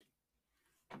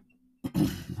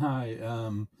Hi,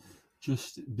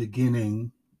 just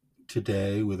beginning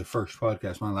today with the first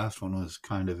podcast. My last one was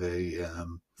kind of a,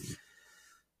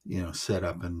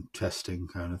 setup and testing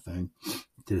kind of thing.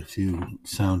 Did a few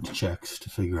sound checks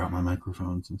to figure out my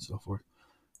microphones and so forth.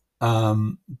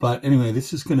 But anyway,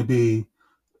 this is going to be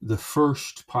the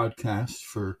first podcast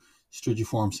for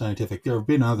Strigiform Scientific. There have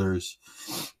been others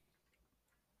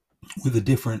with a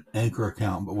different Anchor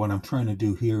account, but what I'm trying to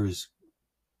do here is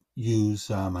use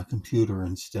my computer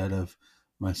instead of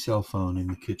my cell phone in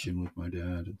the kitchen with my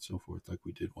dad and so forth, like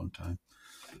we did one time.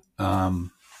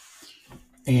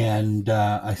 And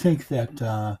I think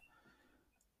that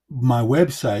my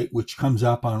website, which comes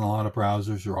up on a lot of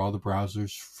browsers or all the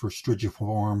browsers for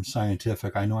Strigiform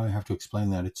Scientific, I know I have to explain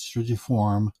that. It's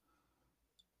Strigiform,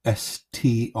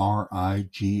 Strigiform,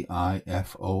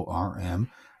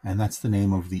 and that's the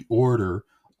name of the order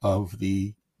of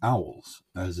the owls,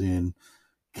 as in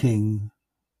King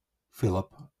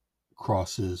Philip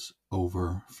crosses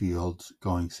over fields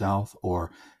going south, or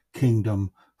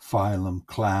kingdom, phylum,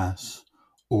 class,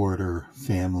 order,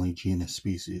 family, genus,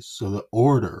 species. So the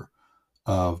order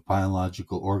of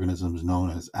biological organisms known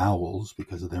as owls,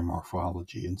 because of their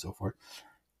morphology and so forth,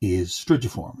 is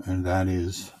Strigiform, and that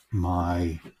is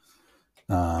my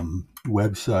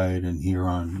website and here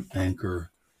on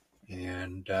Anchor,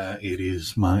 and it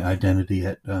is my identity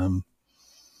at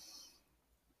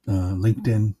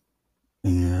LinkedIn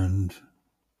and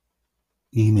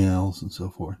emails and so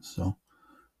forth. So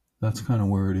that's kind of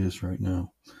where it is right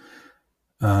now.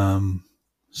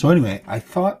 So anyway, I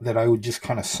thought that I would just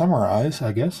kind of summarize,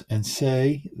 I guess, and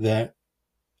say that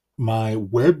my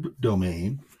web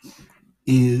domain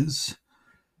is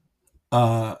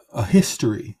a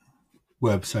history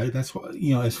website. That's what,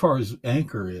 as far as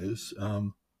Anchor is,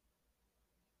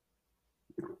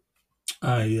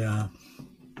 I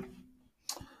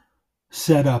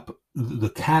set up the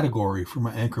category for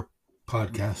my Anchor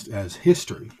podcast as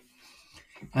history.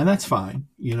 And that's fine,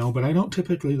 but I don't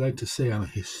typically like to say I'm a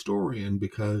historian,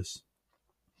 because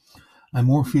I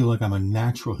more feel like I'm a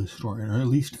natural historian, or at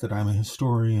least that I'm a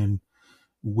historian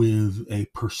with a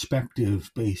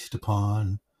perspective based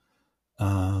upon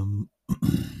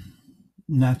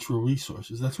natural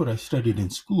resources. That's what I studied in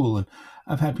school. And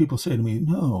I've had people say to me,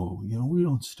 no, we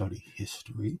don't study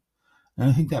history. And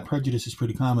I think that prejudice is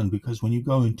pretty common, because when you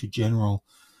go into general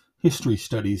history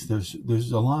studies,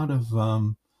 there's a lot of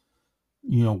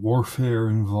warfare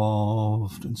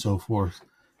involved and so forth.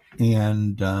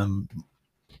 And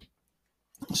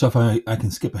so if I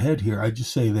can skip ahead here, I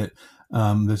just say that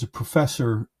there's a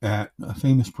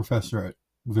famous professor at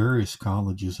various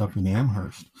colleges up in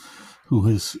Amherst, who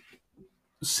has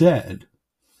said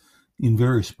in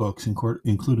various books,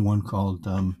 including one called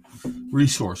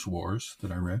Resource Wars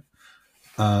that I read,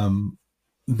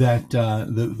 that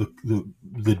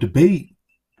the debate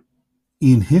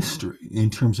in history, in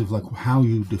terms of like how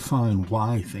you define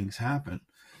why things happen,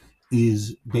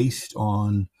 is based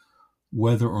on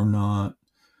whether or not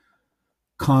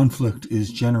conflict is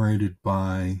generated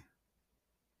by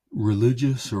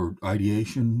religious or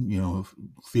ideation,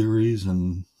 theories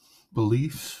and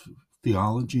beliefs,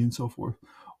 theology and so forth,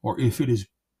 or if it is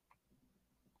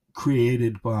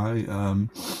created by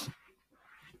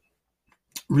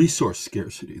resource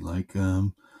scarcity, like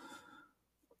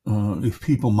if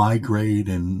people migrate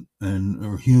and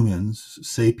or humans,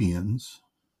 sapiens,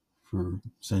 for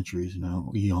centuries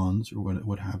now, eons, or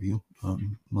what have you,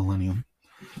 millennia,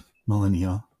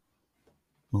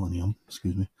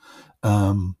 excuse me.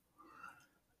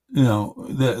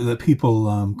 The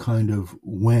people kind of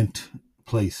went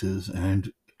places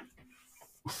and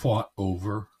fought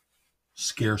over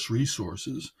scarce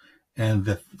resources, and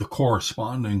the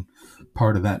corresponding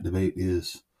part of that debate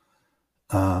is,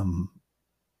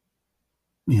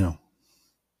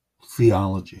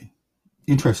 theology.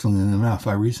 Interestingly enough,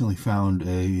 I recently found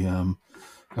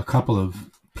a couple of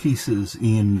pieces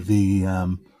in the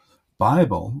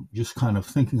Bible, just kind of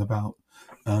thinking about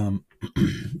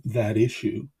that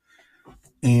issue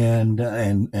and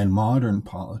modern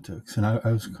politics, and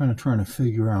I was kind of trying to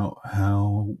figure out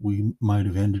how we might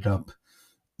have ended up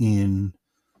in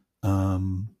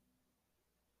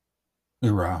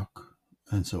Iraq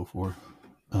and so forth,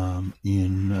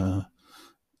 in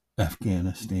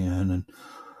Afghanistan, and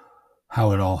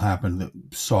how it all happened that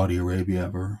Saudi Arabia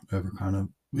ever kind of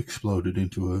exploded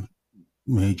into a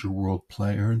major world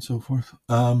player and so forth.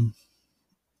 And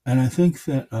I think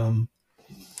that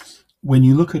when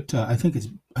you look at, I think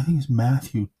it's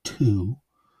Matthew 2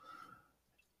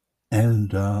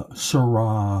 and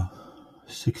Surah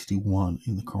 61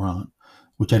 in the Quran,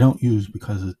 which I don't use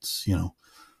because it's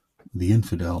the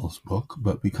infidels book,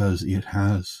 but because it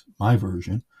has my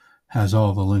version. has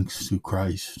all the links to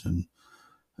Christ and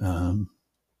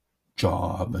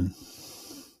Job and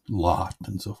Lot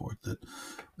and so forth that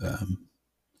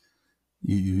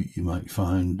you might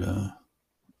find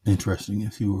interesting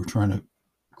if you were trying to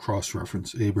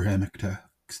cross-reference Abrahamic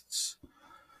texts.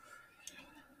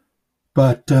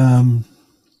 But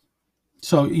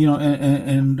so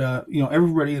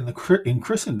everybody in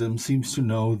Christendom seems to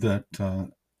know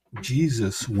that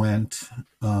Jesus went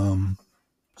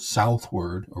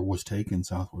southward, or was taken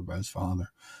southward by his father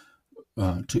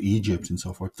to Egypt and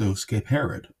so forth to escape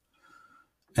Herod.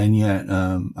 And yet,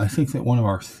 I think that one of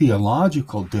our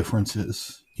theological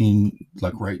differences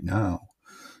right now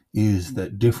is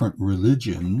that different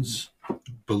religions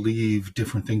believe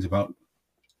different things about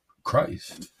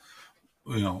Christ.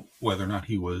 Whether or not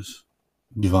he was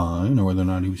divine or whether or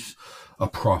not he was a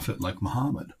prophet like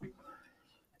Muhammad.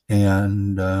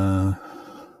 And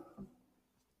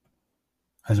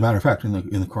as a matter of fact, in the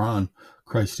Quran,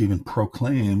 Christ even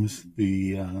proclaims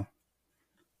the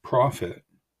prophet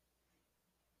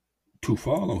to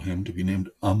follow him to be named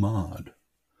Ahmad.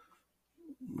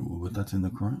 But that's in the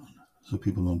Quran, so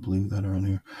people don't believe that around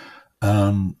here.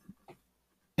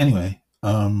 Anyway,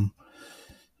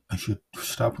 I should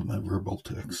stop with my verbal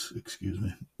tics. Excuse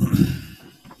me.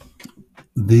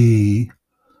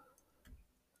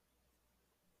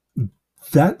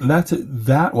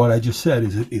 What I just said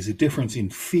is a difference in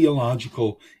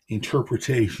theological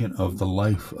interpretation of the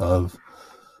life of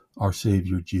our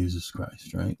Savior Jesus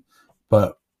Christ, right?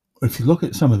 But if you look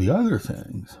at some of the other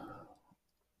things,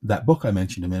 that book I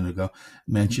mentioned a minute ago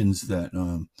mentions that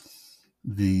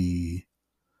the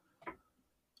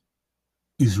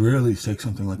Israelis take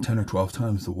something like 10 or 12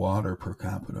 times the water per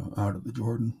capita out of the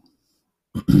Jordan,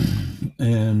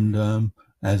 and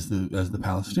as the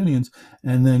Palestinians,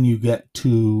 and then you get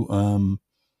to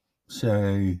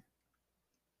say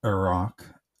Iraq,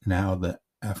 now that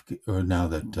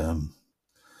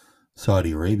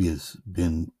Saudi Arabia's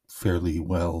been fairly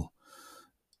well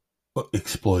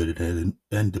exploited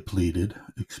and depleted.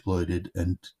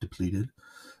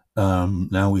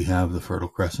 Now we have the Fertile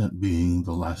Crescent being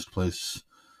the last place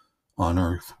on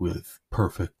Earth with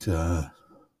perfect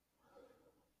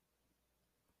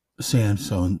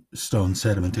sandstone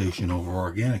sedimentation over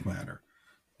organic matter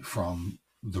from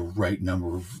the right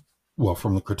number of,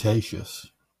 from the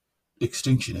Cretaceous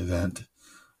extinction event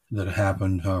that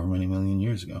happened however many million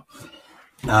years ago.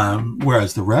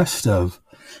 Whereas the rest of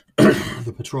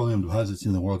the petroleum deposits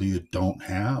in the world either don't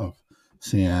have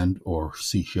sand or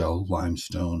seashell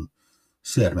limestone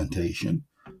sedimentation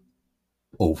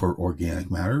over organic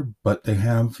matter, but they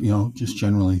have, just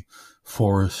generally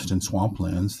forest and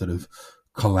swamplands that have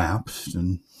collapsed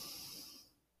and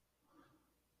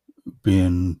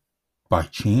been by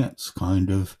chance kind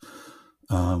of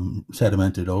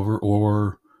sedimented over,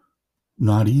 or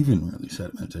not even really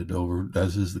sedimented over,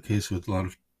 as is the case with a lot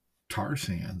of tar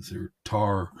sands or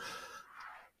tar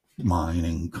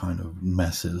mining kind of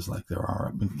messes like there are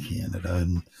up in Canada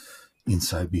and in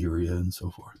Siberia and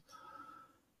so forth.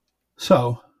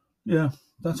 So, yeah,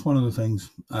 that's one of the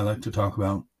things I like to talk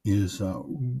about is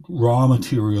raw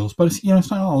materials. But it's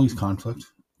not always conflict,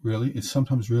 really. It's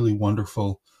sometimes really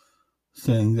wonderful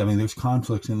things. I mean, there's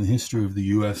conflict in the history of the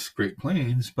U.S. Great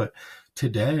Plains, but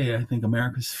today I think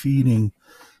America's feeding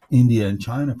India and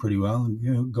China pretty well,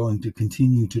 and going to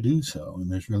continue to do so.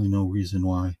 And there's really no reason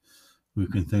why we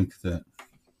can think that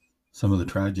some of the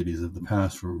tragedies of the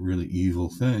past were really evil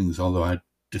things, although I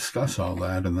discuss all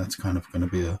that, and that's kind of going to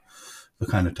be the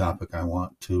kind of topic I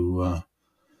want to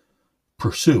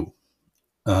pursue.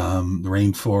 The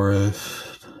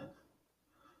rainforest,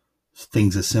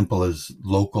 things as simple as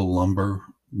local lumber,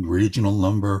 regional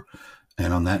lumber,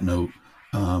 and on that note,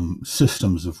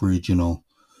 systems of regional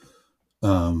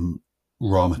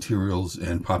raw materials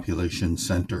and population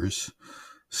centers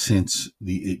since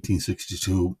the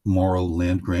 1862 Morrill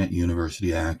Land Grant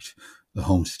University Act, the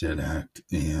Homestead Act,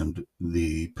 and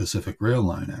the Pacific Rail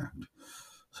Line Act.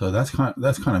 So that's kind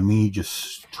of me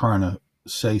just trying to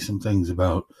say some things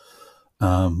about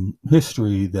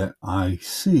history that I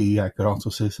see. I could also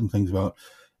say some things about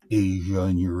Asia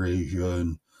and Eurasia,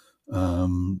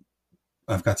 and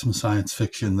I've got some science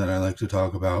fiction that I like to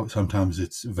talk about. Sometimes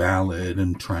it's valid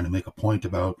and trying to make a point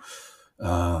about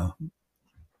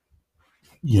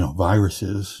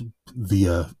viruses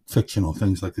via fictional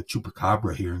things like the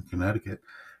chupacabra here in Connecticut,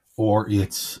 or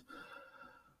it's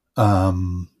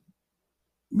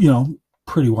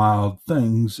pretty wild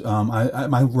things.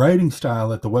 My writing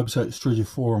style at the website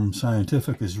Strigiform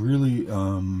Scientific is really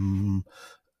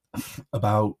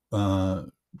about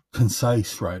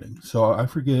concise writing. So I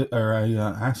forget, or I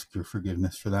ask your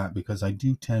forgiveness for that, because I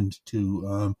do tend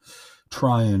to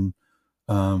try and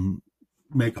um,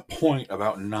 make a point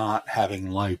about not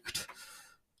having liked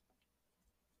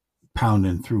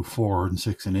pounding through 4 and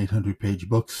 6 and 800-page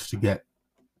books to get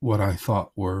what I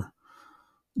thought were,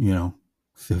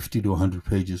 50 to 100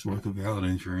 pages worth of valid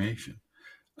information.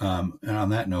 And on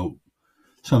that note,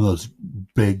 some of those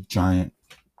big, giant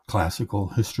classical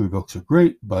history books are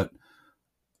great, but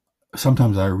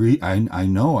sometimes I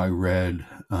know I read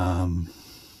a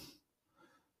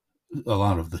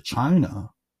lot of the China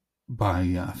by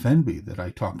Fenby that I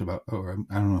talked about, or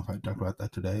I don't know if I talked about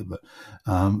that today, but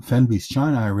Fenby's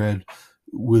China I read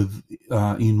with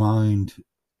in mind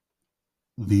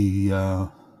the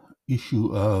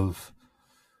issue of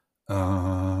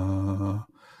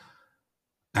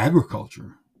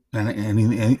agriculture,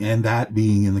 and that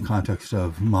being in the context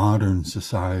of modern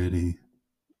society,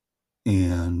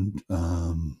 and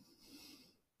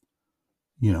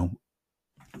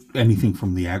anything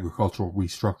from the agricultural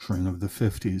restructuring of the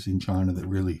 50s in China that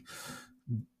really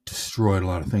destroyed a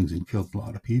lot of things and killed a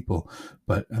lot of people.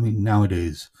 But I mean,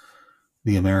 nowadays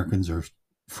the Americans are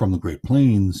from the Great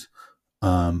Plains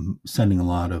sending a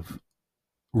lot of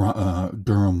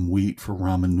durum wheat for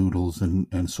ramen noodles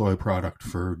and soy product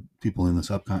for people in the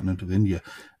subcontinent of India.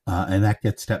 And that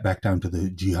gets back down to the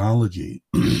geology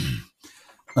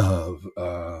of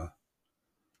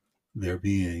there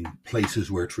being places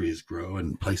where trees grow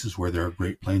and places where there are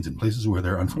Great Plains and places where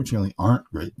there unfortunately aren't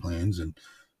Great Plains, and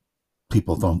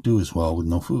people don't do as well with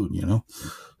no food,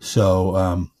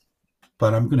 So,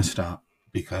 but I'm going to stop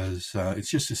because it's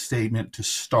just a statement to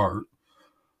start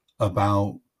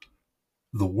about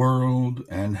the world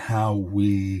and how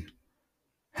we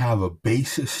have a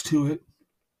basis to it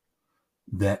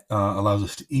that allows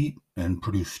us to eat and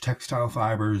produce textile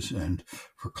fibers and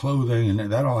for clothing, and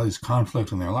that all is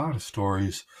conflict. And there are a lot of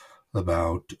stories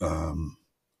about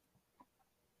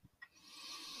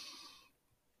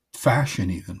fashion,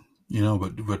 even,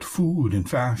 but food and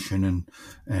fashion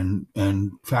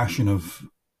and fashion of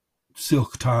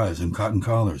silk ties and cotton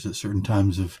collars at certain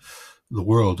times of the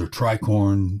world, or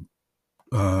tricorn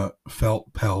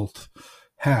felt pelt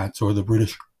hats, or the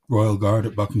British Royal Guard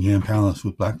at Buckingham Palace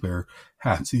with black bear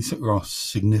hats. These are all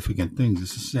significant things.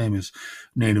 It's the same as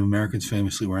Native Americans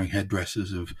famously wearing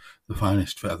headdresses of the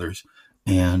finest feathers,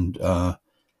 and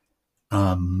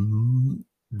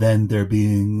then there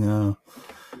being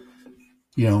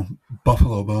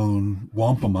buffalo bone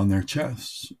wampum on their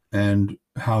chests, and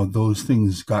how those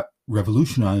things got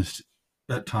revolutionized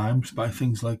at times by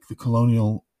things like the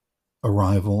colonial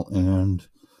arrival and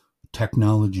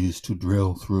technologies to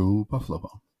drill through buffalo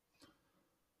bone,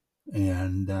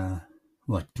 and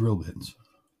like drill bits,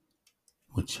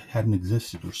 which hadn't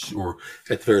existed, or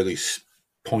at the very least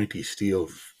pointy steel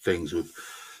things with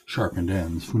sharpened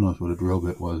ends. Who knows what a drill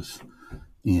bit was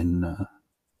in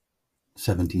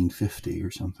 1750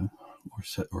 or something, or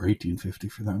 1850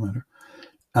 for that matter.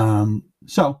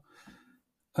 So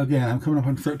again, I'm coming up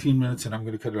on 13 minutes, and I'm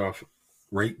going to cut it off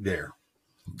right there.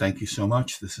 Thank you so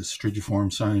much. This is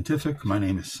Strigiform Scientific. My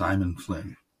name is Simon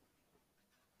Flynn.